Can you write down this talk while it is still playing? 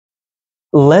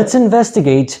Let's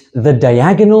investigate the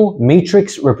diagonal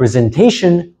matrix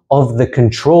representation of the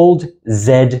controlled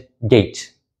Z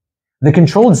gate. The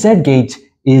controlled Z gate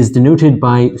is denoted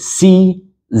by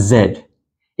CZ.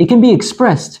 It can be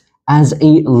expressed as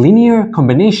a linear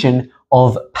combination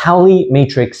of Pauli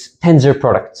matrix tensor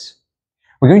products.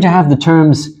 We're going to have the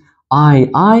terms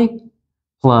II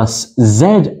plus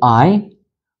ZI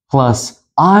plus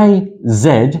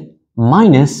IZ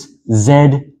minus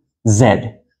ZZ.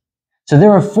 So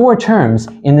there are four terms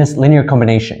in this linear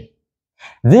combination.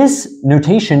 This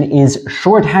notation is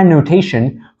shorthand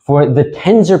notation for the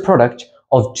tensor product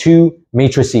of two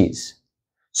matrices.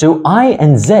 So I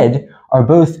and Z are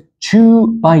both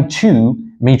 2 by 2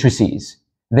 matrices.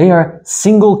 They are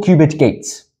single qubit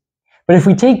gates. But if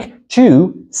we take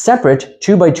two separate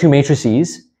 2 by 2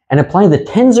 matrices and apply the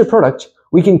tensor product,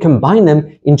 we can combine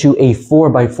them into a 4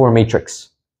 by 4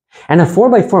 matrix. And a 4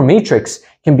 by 4 matrix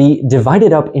can be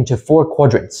divided up into 4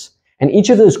 quadrants. And each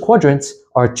of those quadrants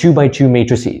are 2 by 2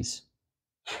 matrices.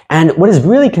 And what is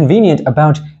really convenient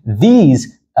about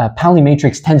these Pauli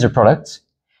matrix tensor products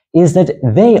is that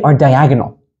they are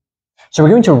diagonal. So we're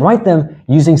going to write them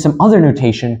using some other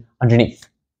notation underneath.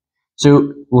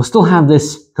 So we'll still have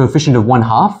this coefficient of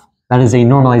 1/2. That is a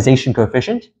normalization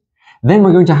coefficient. Then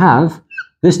we're going to have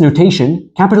this notation,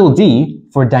 capital D,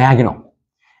 for diagonal.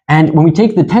 And when we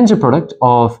take the tensor product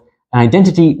of an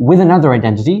identity with another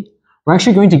identity, we're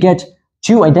actually going to get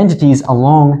two identities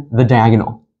along the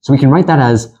diagonal. So we can write that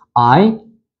as I.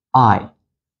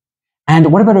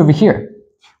 And what about over here?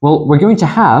 Well, we're going to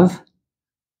have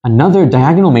another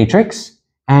diagonal matrix,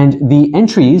 and the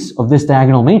entries of this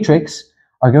diagonal matrix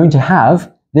are going to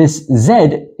have this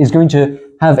Z is going to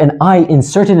have an I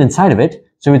inserted inside of it,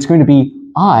 so it's going to be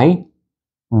I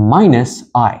minus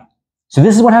I. So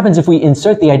this is what happens if we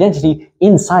insert the identity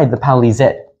inside the Pauli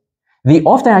Z. The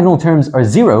off-diagonal terms are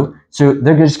 0, so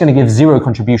they're just going to give 0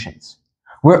 contributions.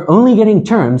 We're only getting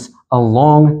terms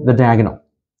along the diagonal.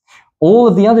 All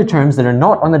of the other terms that are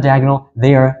not on the diagonal,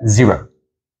 they are 0.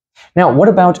 Now, what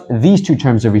about these two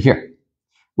terms over here?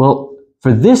 Well,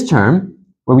 for this term,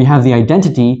 where we have the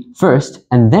identity first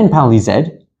and then Pauli Z,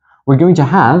 we're going to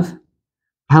have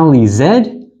Pauli Z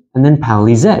and then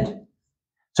Pauli Z.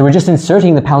 So we're just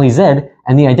inserting the Pauli Z,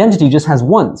 and the identity just has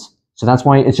ones. So that's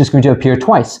why it's just going to appear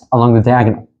twice along the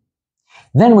diagonal.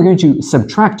 Then we're going to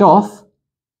subtract off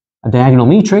a diagonal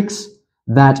matrix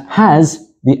that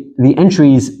has the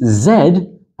entries Z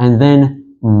and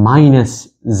then minus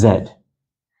Z.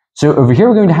 So over here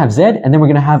we're going to have Z, and then we're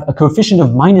going to have a coefficient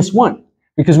of -1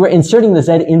 because we're inserting the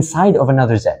Z inside of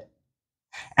another Z.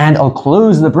 And I'll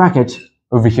close the bracket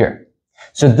over here.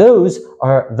 So those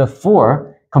are the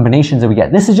four combinations that we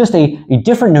get. This is just a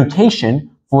different notation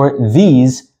for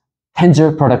these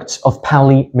tensor products of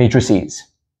Pauli matrices.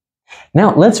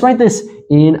 Now let's write this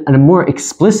in a more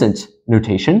explicit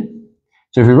notation.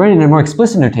 So if we write it in a more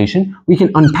explicit notation, we can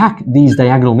unpack these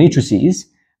diagonal matrices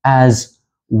as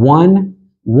 1,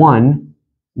 1,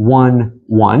 1,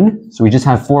 1. So we just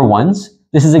have 4 ones.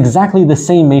 This is exactly the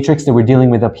same matrix that we're dealing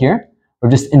with up here.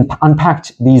 We've just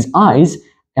unpacked these i's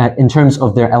in terms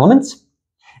of their elements.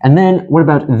 And then what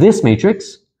about this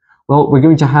matrix? Well, we're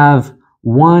going to have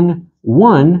 1,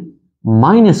 1,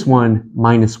 minus 1,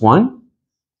 minus 1.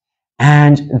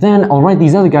 And then I'll write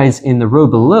these other guys in the row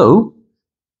below.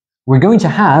 We're going to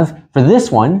have, for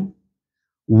this one,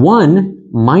 1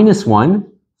 minus 1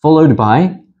 followed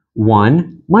by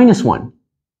 1 minus 1.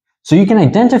 So you can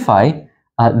identify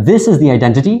this is the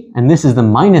identity and this is the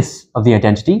minus of the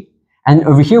identity. And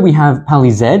over here we have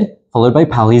Pauli Z followed by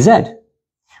Pauli Z.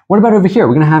 What about over here?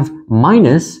 We're going to have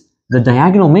minus the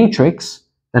diagonal matrix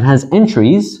that has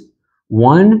entries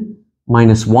 1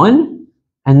 minus 1,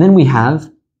 and then we have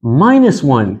minus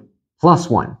 1 plus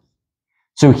 1.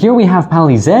 So here we have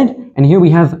Pauli Z, and here we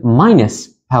have minus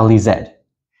Pauli Z.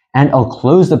 And I'll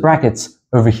close the brackets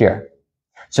over here.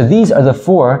 So these are the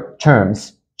four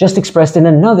terms, just expressed in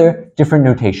another different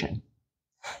notation.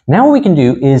 Now what we can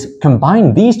do is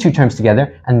combine these two terms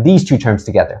together and these two terms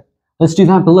together. Let's do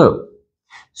that below.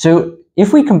 So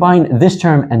if we combine this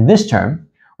term and this term,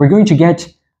 we're going to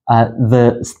get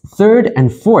the third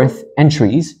and fourth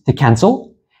entries to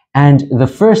cancel, and the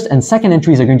first and second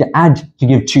entries are going to add to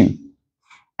give 2.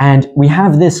 And we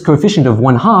have this coefficient of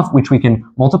 1/2, which we can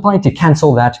multiply to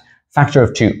cancel that factor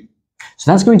of 2.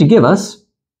 So that's going to give us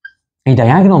a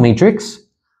diagonal matrix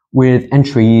with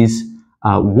entries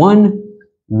 1,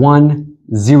 1,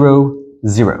 0,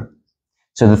 0.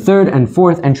 So the third and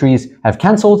fourth entries have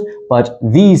cancelled, but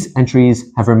these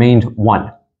entries have remained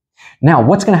 1. Now,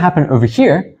 what's going to happen over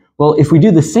here? Well, if we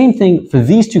do the same thing for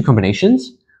these two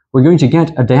combinations, we're going to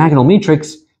get a diagonal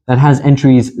matrix that has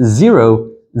entries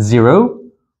 0, 0,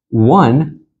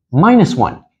 1, minus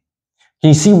 1. Can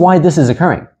you see why this is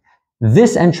occurring?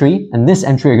 This entry and this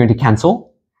entry are going to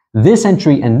cancel. This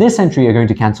entry and this entry are going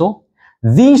to cancel.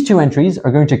 These two entries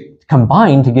are going to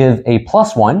combine to give a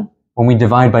 +1 when we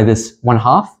divide by this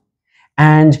 1/2.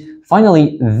 And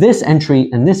finally, this entry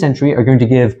and this entry are going to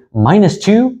give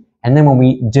 -2. And then when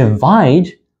we divide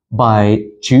by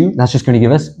 2, that's just going to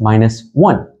give us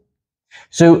 -1.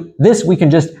 So this we can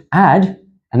just add,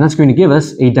 and that's going to give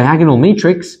us a diagonal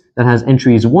matrix that has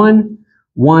entries 1,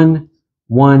 1,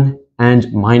 1, and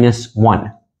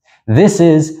 -1. This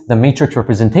is the matrix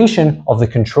representation of the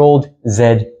controlled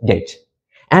Z gate.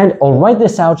 And I'll write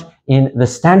this out in the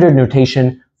standard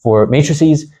notation for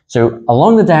matrices. So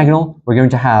along the diagonal, we're going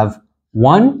to have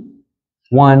 1,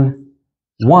 1,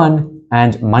 1,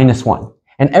 and -1.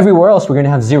 And everywhere else, we're going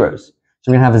to have zeros.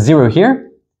 So we're going to have a 0 here,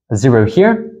 a 0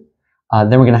 here,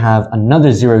 then we're going to have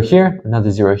another 0 here,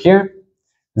 another 0 here,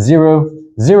 0,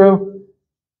 0,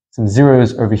 some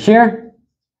zeros over here,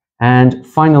 and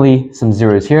finally some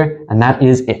zeros here, and that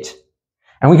is it.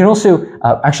 And we can also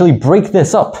actually break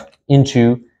this up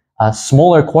into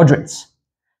smaller quadrants.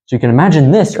 So you can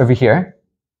imagine this over here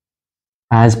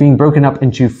as being broken up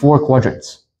into 4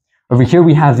 quadrants. Over here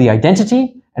we have the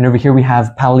identity, and over here we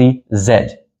have Pauli Z.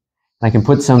 And I can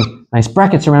put some nice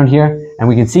brackets around here, and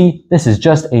we can see this is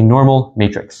just a normal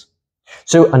matrix.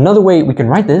 So another way we can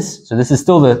write this, so this is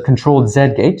still the controlled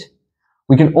Z gate,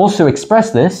 we can also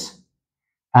express this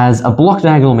as a block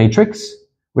diagonal matrix,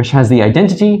 which has the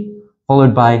identity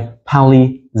followed by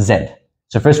Pauli Z.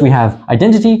 So first we have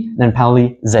identity, then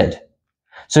Pauli Z.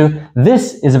 So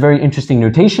this is a very interesting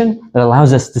notation that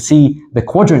allows us to see the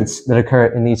quadrants that occur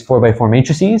in these 4x4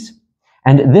 matrices.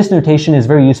 And this notation is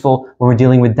very useful when we're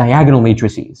dealing with diagonal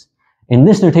matrices. In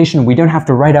this notation, we don't have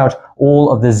to write out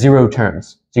all of the 0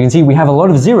 terms. So you can see we have a lot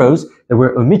of zeros that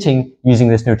we're omitting using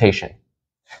this notation.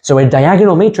 So a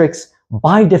diagonal matrix,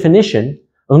 by definition,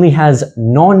 only has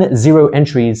non-zero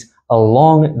entries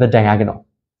along the diagonal.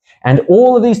 And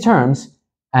all of these terms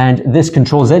and this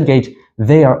control Z gate,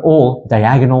 they are all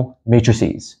diagonal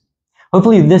matrices.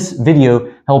 Hopefully this video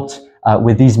helped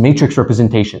with these matrix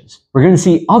representations. We're going to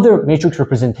see other matrix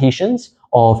representations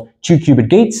of 2-qubit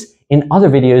gates in other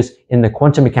videos in the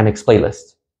quantum mechanics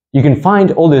playlist. You can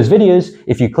find all those videos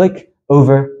if you click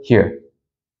over here.